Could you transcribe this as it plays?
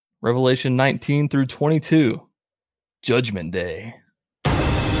Revelation 19 through 22. Judgment Day.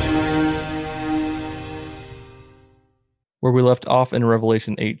 Where we left off in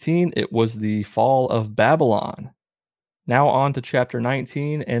Revelation 18, it was the fall of Babylon. Now on to chapter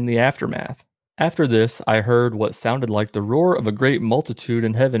 19 and the aftermath. After this, I heard what sounded like the roar of a great multitude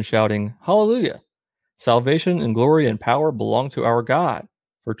in heaven shouting, Hallelujah! Salvation and glory and power belong to our God,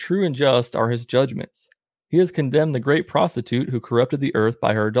 for true and just are his judgments. He has condemned the great prostitute who corrupted the earth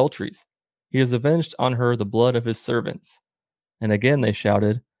by her adulteries. He has avenged on her the blood of his servants. And again they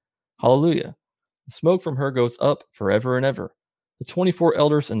shouted, Hallelujah! The smoke from her goes up forever and ever. The 24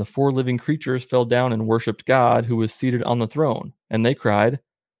 elders and the 4 living creatures fell down and worshipped God who was seated on the throne, and they cried,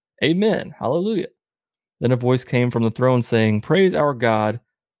 Amen, Hallelujah. Then a voice came from the throne saying, Praise our God,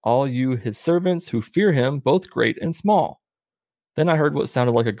 all you his servants who fear him, both great and small. Then I heard what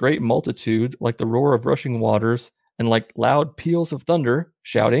sounded like a great multitude, like the roar of rushing waters, and like loud peals of thunder,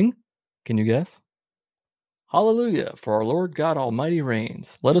 shouting, can you guess? Hallelujah, for our Lord God Almighty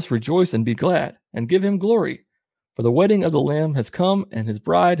reigns. Let us rejoice and be glad, and give him glory. For the wedding of the Lamb has come, and his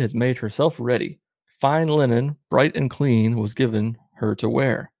bride has made herself ready. Fine linen, bright and clean, was given her to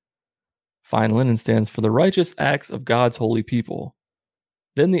wear. Fine linen stands for the righteous acts of God's holy people.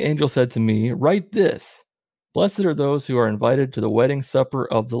 Then the angel said to me, Write this, Blessed are those who are invited to the wedding supper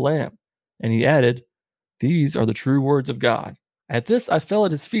of the Lamb. And he added, These are the true words of God. At this I fell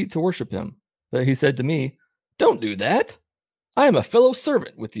at his feet to worship him. But he said to me, Don't do that. I am a fellow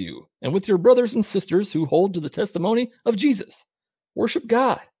servant with you and with your brothers and sisters who hold to the testimony of Jesus. Worship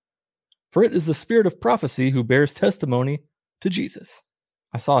God. For it is the spirit of prophecy who bears testimony to Jesus.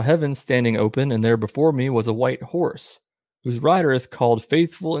 I saw heaven standing open, and there before me was a white horse, whose rider is called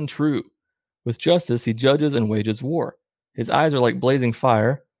Faithful and True. With justice he judges and wages war. His eyes are like blazing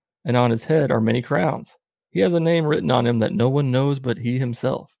fire, and on his head are many crowns. He has a name written on him that no one knows but he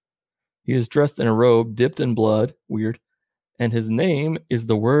himself. He is dressed in a robe dipped in blood, weird, and his name is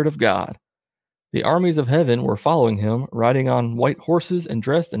the Word of God. The armies of heaven were following him, riding on white horses and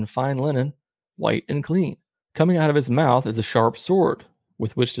dressed in fine linen, white and clean. Coming out of his mouth is a sharp sword,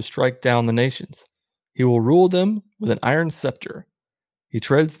 with which to strike down the nations. He will rule them with an iron scepter. He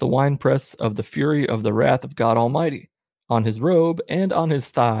treads the winepress of the fury of the wrath of God Almighty. On his robe and on his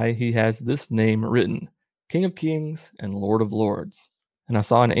thigh he has this name written, King of Kings and Lord of Lords. And I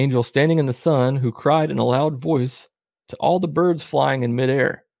saw an angel standing in the sun who cried in a loud voice to all the birds flying in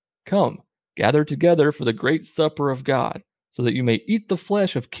midair, Come, gather together for the great supper of God, so that you may eat the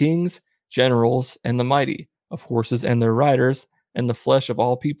flesh of kings, generals, and the mighty, of horses and their riders, and the flesh of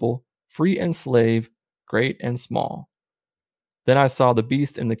all people, free and slave, great and small. Then I saw the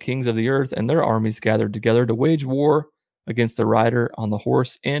beast and the kings of the earth and their armies gathered together to wage war against the rider on the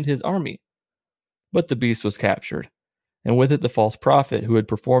horse and his army. But the beast was captured, and with it the false prophet who had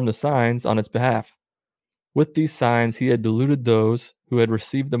performed the signs on its behalf. With these signs he had deluded those who had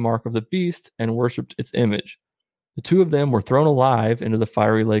received the mark of the beast and worshipped its image. The 2 of them were thrown alive into the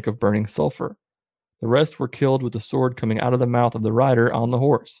fiery lake of burning sulfur. The rest were killed with the sword coming out of the mouth of the rider on the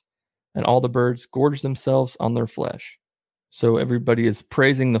horse, and all the birds gorged themselves on their flesh. So everybody is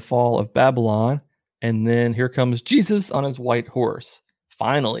praising the fall of Babylon, and then here comes Jesus on his white horse.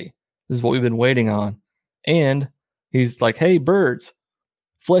 Finally, this is what we've been waiting on. And he's like, hey, birds,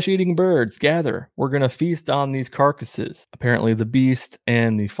 flesh-eating birds, gather. We're going to feast on these carcasses. Apparently the beast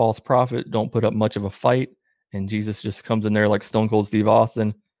and the false prophet don't put up much of a fight, and Jesus just comes in there like Stone Cold Steve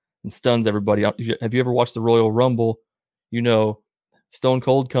Austin and stuns everybody. Have you ever watched the Royal Rumble? You know, Stone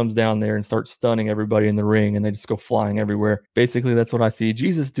Cold comes down there and starts stunning everybody in the ring, and they just go flying everywhere. Basically, that's what I see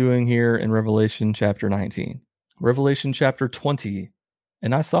Jesus doing here in Revelation chapter 19. Revelation chapter 20.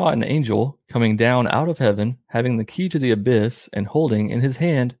 And I saw an angel coming down out of heaven, having the key to the abyss, and holding in his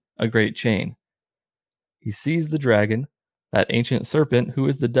hand a great chain. He seized the dragon, that ancient serpent who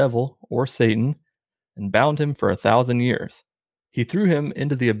is the devil, or Satan, and bound him for 1,000 years. He threw him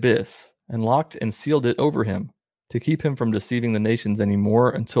into the abyss, and locked and sealed it over him, to keep him from deceiving the nations any more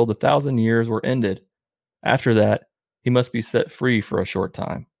until the 1,000 years were ended. After that, he must be set free for a short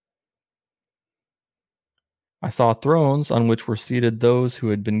time. I saw thrones on which were seated those who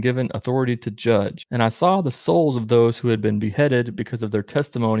had been given authority to judge, and I saw the souls of those who had been beheaded because of their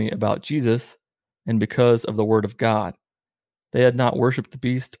testimony about Jesus and because of the word of God. They had not worshipped the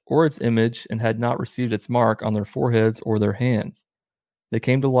beast or its image and had not received its mark on their foreheads or their hands. They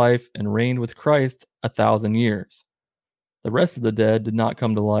came to life and reigned with Christ 1,000 years. The rest of the dead did not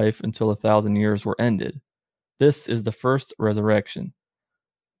come to life until 1,000 years were ended. This is the first resurrection.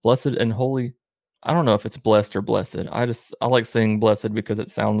 Blessed and holy. I don't know if it's blessed or blessed. I like saying blessed because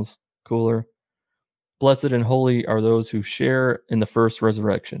it sounds cooler. Blessed and holy are those who share in the first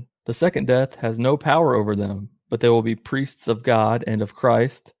resurrection. The second death has no power over them, but they will be priests of God and of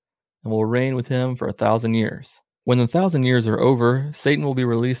Christ, and will reign with him for 1,000 years. When the 1,000 years are over, Satan will be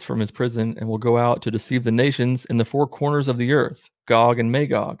released from his prison and will go out to deceive the nations in the four corners of the earth, Gog and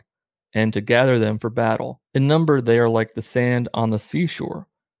Magog, and to gather them for battle. In number, they are like the sand on the seashore.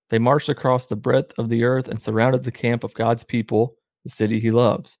 They marched across the breadth of the earth and surrounded the camp of God's people, the city he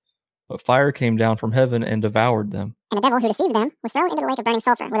loves. But fire came down from heaven and devoured them. And the devil who deceived them was thrown into the lake of burning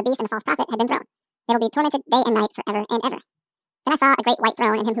sulfur, where the beast and the false prophet had been thrown. They will be tormented day and night forever and ever. Then I saw a great white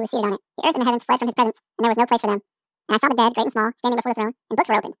throne and him who was seated on it. The earth and the heavens fled from his presence, and there was no place for them. And I saw the dead, great and small, standing before the throne, and books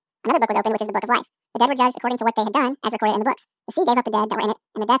were opened. Another book was opened, which is the book of life. The dead were judged according to what they had done, as recorded in the books. The sea gave up the dead that were in it,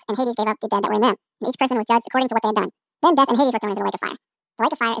 and the death and Hades gave up the dead that were in them. And each person was judged according to what they had done. Then death and Hades were thrown into the lake of fire. The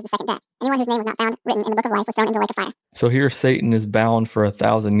lake of fire is the second death. Anyone whose name was not found written in the book of life was thrown into the lake of fire. So here Satan is bound for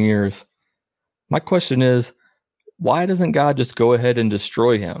 1,000 years. My question is, why doesn't God just go ahead and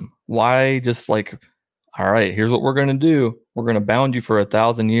destroy him? Why just like, all right, here's what we're going to do. We're going to bound you for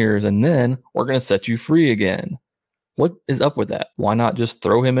 1,000 years, and then we're going to set you free again. What is up with that? Why not just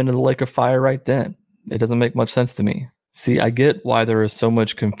throw him into the lake of fire right then? It doesn't make much sense to me. See, I get why there is so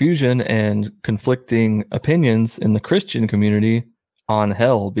much confusion and conflicting opinions in the Christian community on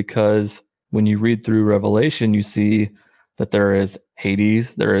hell, because when you read through Revelation, you see that there is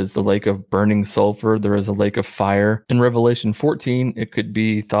Hades, there is the lake of burning sulfur, there is a lake of fire. In Revelation 14, it could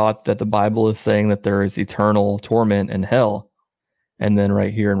be thought that the Bible is saying that there is eternal torment in hell. And then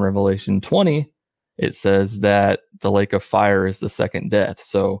right here in Revelation 20, it says that the lake of fire is the second death.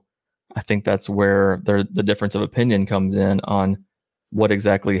 So I think that's where the difference of opinion comes in on what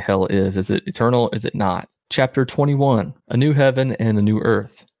exactly hell is. Is it eternal? Is it not? Chapter 21, a new heaven and a new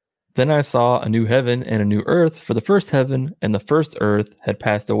earth. Then I saw a new heaven and a new earth, for the first heaven and the first earth had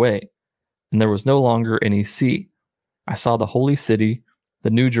passed away, and there was no longer any sea. I saw the holy city, the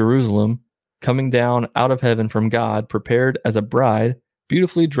new Jerusalem, coming down out of heaven from God, prepared as a bride,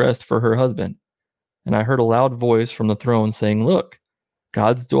 beautifully dressed for her husband. And I heard a loud voice from the throne saying, "Look,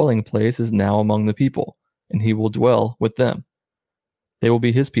 God's dwelling place is now among the people, and he will dwell with them. They will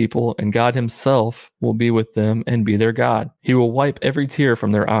be his people, and God himself will be with them and be their God. He will wipe every tear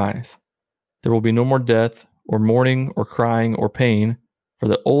from their eyes. There will be no more death, or mourning, or crying, or pain, for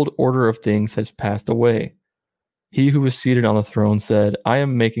the old order of things has passed away." He who was seated on the throne said, "I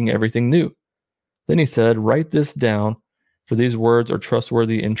am making everything new." Then he said, "Write this down, for these words are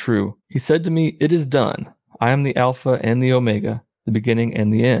trustworthy and true." He said to me, "It is done. I am the Alpha and the Omega, the beginning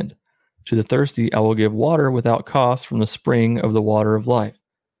and the end. To the thirsty I will give water without cost from the spring of the water of life.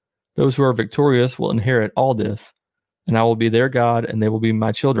 Those who are victorious will inherit all this, and I will be their God, and they will be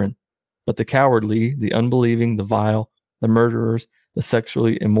my children. But the cowardly, the unbelieving, the vile, the murderers, the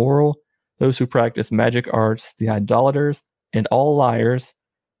sexually immoral, those who practice magic arts, the idolaters, and all liars,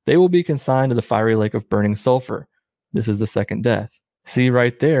 they will be consigned to the fiery lake of burning sulfur. This is the second death." See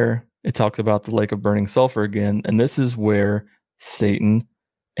right there, it talks about the lake of burning sulfur again, and this is where Satan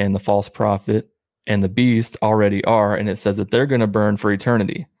and the false prophet and the beast already are, and it says that they're going to burn for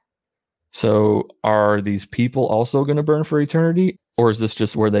eternity. So are these people also going to burn for eternity, or is this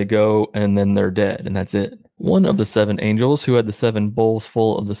just where they go and then they're dead and that's it? One of the seven angels who had the seven bowls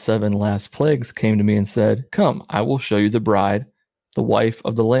full of the seven last plagues came to me and said, "Come, I will show you the bride, the wife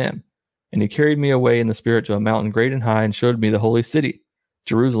of the Lamb." And he carried me away in the spirit to a mountain great and high and showed me the holy city,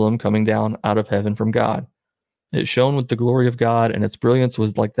 Jerusalem, coming down out of heaven from God. It shone with the glory of God, and its brilliance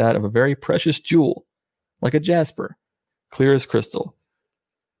was like that of a very precious jewel, like a jasper, clear as crystal.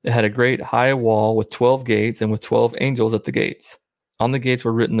 It had a great high wall with 12 gates and with 12 angels at the gates. On the gates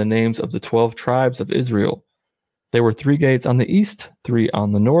were written the names of the 12 tribes of Israel. There were 3 gates on the east, 3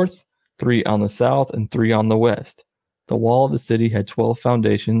 on the north, 3 on the south, and 3 on the west. The wall of the city had 12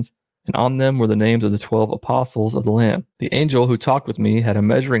 foundations, and on them were the names of the 12 apostles of the Lamb. The angel who talked with me had a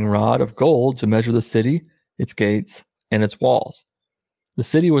measuring rod of gold to measure the city, its gates, and its walls. The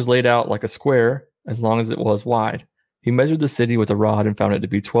city was laid out like a square, as long as it was wide. He measured the city with a rod and found it to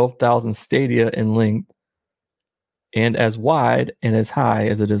be 12,000 stadia in length, and as wide and as high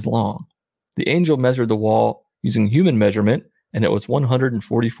as it is long. The angel measured the wall using human measurement, and it was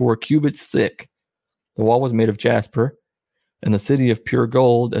 144 cubits thick. The wall was made of jasper, and the city of pure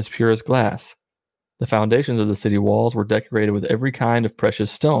gold, as pure as glass. The foundations of the city walls were decorated with every kind of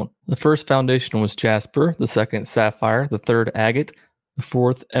precious stone. The first foundation was jasper, the second sapphire, the third agate, the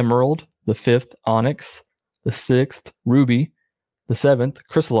fourth emerald, the fifth onyx, the sixth ruby, the seventh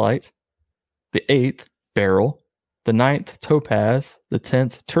chrysolite, the eighth beryl, the ninth topaz, the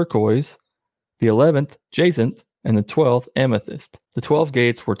 10th turquoise, the 11th jacinth, and the 12th amethyst. The 12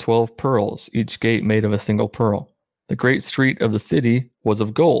 gates were 12 pearls, each gate made of a single pearl. The great street of the city was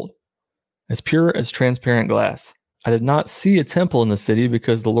of gold, as pure as transparent glass. I did not see a temple in the city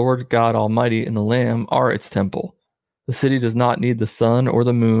because the Lord God Almighty and the Lamb are its temple. The city does not need the sun or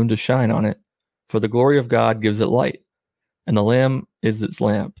the moon to shine on it, for the glory of God gives it light, and the Lamb is its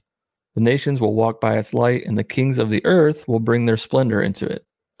lamp. The nations will walk by its light, and the kings of the earth will bring their splendor into it.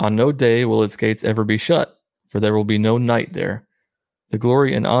 On no day will its gates ever be shut, for there will be no night there. The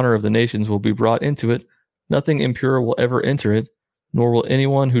glory and honor of the nations will be brought into it. Nothing impure will ever enter it, nor will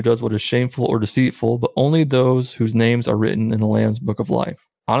anyone who does what is shameful or deceitful, but only those whose names are written in the Lamb's book of life.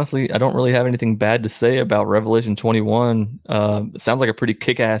 Honestly, I don't really have anything bad to say about Revelation 21. It sounds like a pretty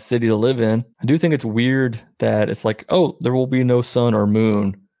kick-ass city to live in. I do think it's weird that it's like, oh, there will be no sun or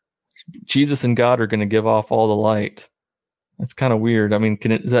moon. Jesus and God are going to give off all the light. That's kind of weird. I mean,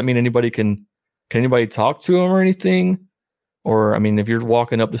 does that mean can anybody talk to him or anything? Or, I mean, if you're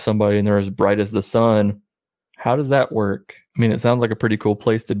walking up to somebody and they're as bright as the sun, how does that work? I mean, it sounds like a pretty cool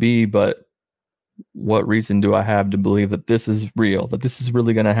place to be, but what reason do I have to believe that this is real, that this is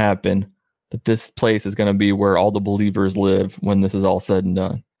really going to happen, that this place is going to be where all the believers live when this is all said and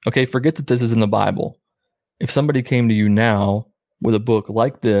done? Okay, forget that this is in the Bible. If somebody came to you now with a book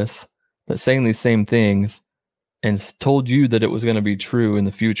like this that's saying these same things and told you that it was going to be true in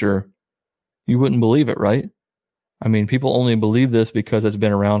the future, you wouldn't believe it, right? I mean, people only believe this because it's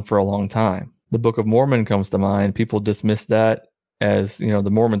been around for a long time. The Book of Mormon comes to mind. People dismiss that as, the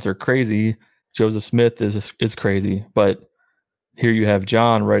Mormons are crazy. Joseph Smith is crazy. But here you have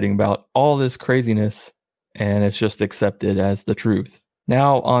John writing about all this craziness, and it's just accepted as the truth.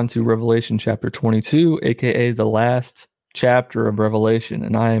 Now on to Revelation chapter 22, aka the last chapter of Revelation.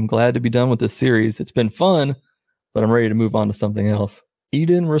 And I am glad to be done with this series. It's been fun, but I'm ready to move on to something else.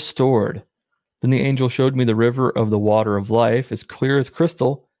 Eden restored. Then the angel showed me the river of the water of life, as clear as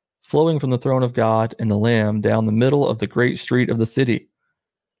crystal, flowing from the throne of God and the Lamb down the middle of the great street of the city.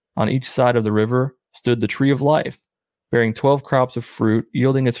 On each side of the river stood the tree of life, bearing 12 crops of fruit,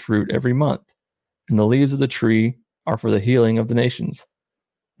 yielding its fruit every month. And the leaves of the tree are for the healing of the nations.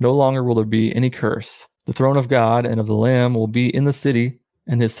 No longer will there be any curse. The throne of God and of the Lamb will be in the city,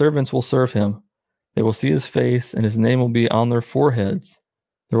 and his servants will serve him. They will see his face, and his name will be on their foreheads.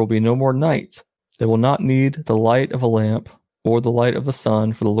 There will be no more night. They will not need the light of a lamp or the light of the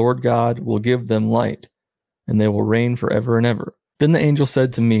sun, for the Lord God will give them light, and they will reign forever and ever. Then the angel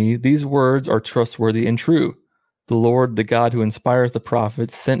said to me, "These words are trustworthy and true. The Lord, the God who inspires the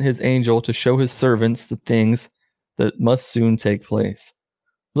prophets, sent his angel to show his servants the things that must soon take place.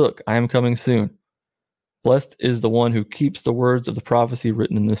 Look, I am coming soon. Blessed is the one who keeps the words of the prophecy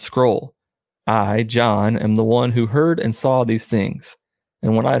written in this scroll. I, John, am the one who heard and saw these things.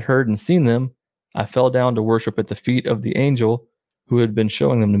 And when I had heard and seen them, I fell down to worship at the feet of the angel who had been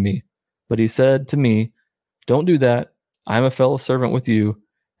showing them to me. But he said to me, 'Don't do that. I am a fellow servant with you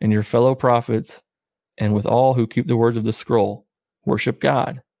and your fellow prophets and with all who keep the words of the scroll. Worship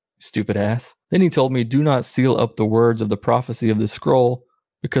God, stupid ass.' Then he told me, 'Do not seal up the words of the prophecy of this scroll,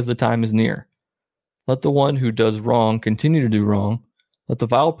 because the time is near. Let the one who does wrong continue to do wrong. Let the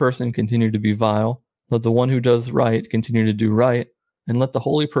vile person continue to be vile. Let the one who does right continue to do right. And let the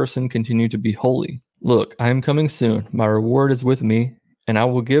holy person continue to be holy. Look, I am coming soon. My reward is with me, and I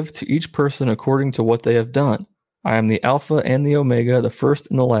will give to each person according to what they have done. I am the Alpha and the Omega, the first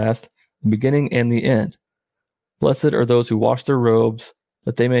and the last, the beginning and the end. Blessed are those who wash their robes,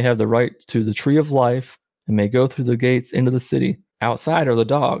 that they may have the right to the tree of life and may go through the gates into the city. Outside are the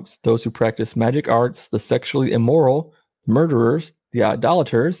dogs, those who practice magic arts, the sexually immoral, the murderers, the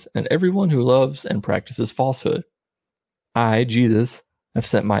idolaters, and everyone who loves and practices falsehood. I, Jesus, have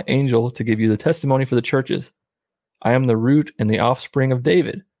sent my angel to give you the testimony for the churches. I am the root and the offspring of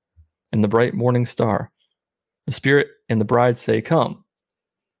David, and the bright morning star. The Spirit and the bride say, 'Come.'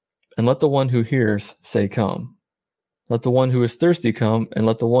 And let the one who hears say, 'Come.' Let the one who is thirsty come, and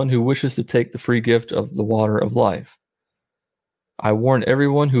let the one who wishes to take the free gift of the water of life. I warn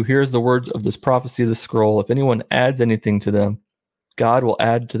everyone who hears the words of this prophecy of the scroll, if anyone adds anything to them, God will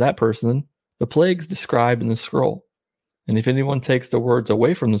add to that person the plagues described in the scroll. And if anyone takes the words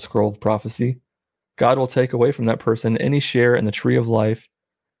away from the scroll of prophecy, God will take away from that person any share in the tree of life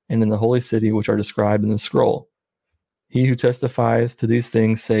and in the holy city which are described in the scroll. He who testifies to these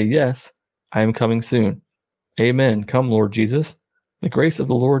things say, 'Yes, I am coming soon.' Amen. Come, Lord Jesus. The grace of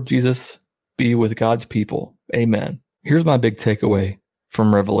the Lord Jesus be with God's people. Amen." Here's my big takeaway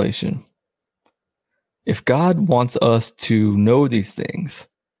from Revelation. If God wants us to know these things,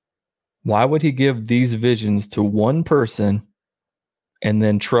 why would he give these visions to one person and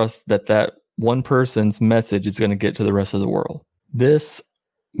then trust that that one person's message is going to get to the rest of the world? This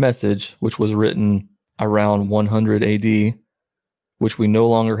message, which was written around 100 AD, which we no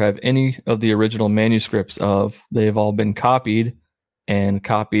longer have any of the original manuscripts of. They've all been copied and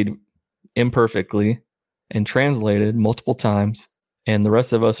copied imperfectly and translated multiple times. And the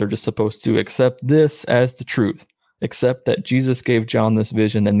rest of us are just supposed to accept this as the truth, accept that Jesus gave John this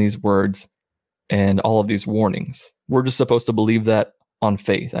vision and these words and all of these warnings. We're just supposed to believe that on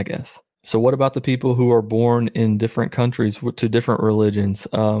faith, I guess. So what about the people who are born in different countries to different religions?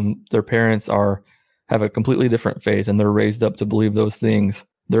 Their parents have a completely different faith and they're raised up to believe those things.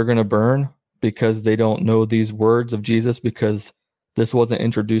 They're going to burn because they don't know these words of Jesus, because this wasn't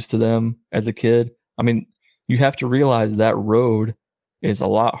introduced to them as a kid. I mean, you have to realize that road is a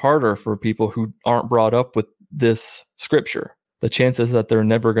lot harder for people who aren't brought up with this scripture. The chances that they're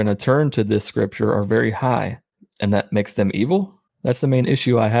never going to turn to this scripture are very high, and that makes them evil. That's the main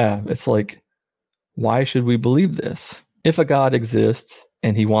issue I have. It's like, why should we believe this? If a God exists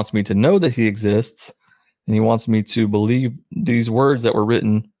and he wants me to know that he exists and he wants me to believe these words that were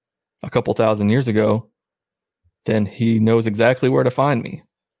written a couple thousand years ago, then he knows exactly where to find me.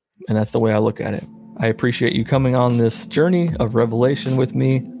 And that's the way I look at it. I appreciate you coming on this journey of revelation with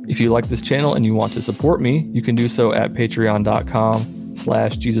me. If you like this channel and you want to support me, you can do so at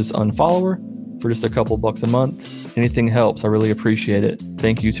patreon.com/JesusUnfollower for just a couple bucks a month. Anything helps. I really appreciate it.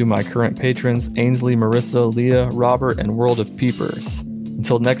 Thank you to my current patrons, Ainsley, Marissa, Leah, Robert, and World of Peepers.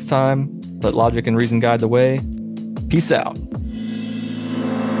 Until next time, let logic and reason guide the way. Peace out.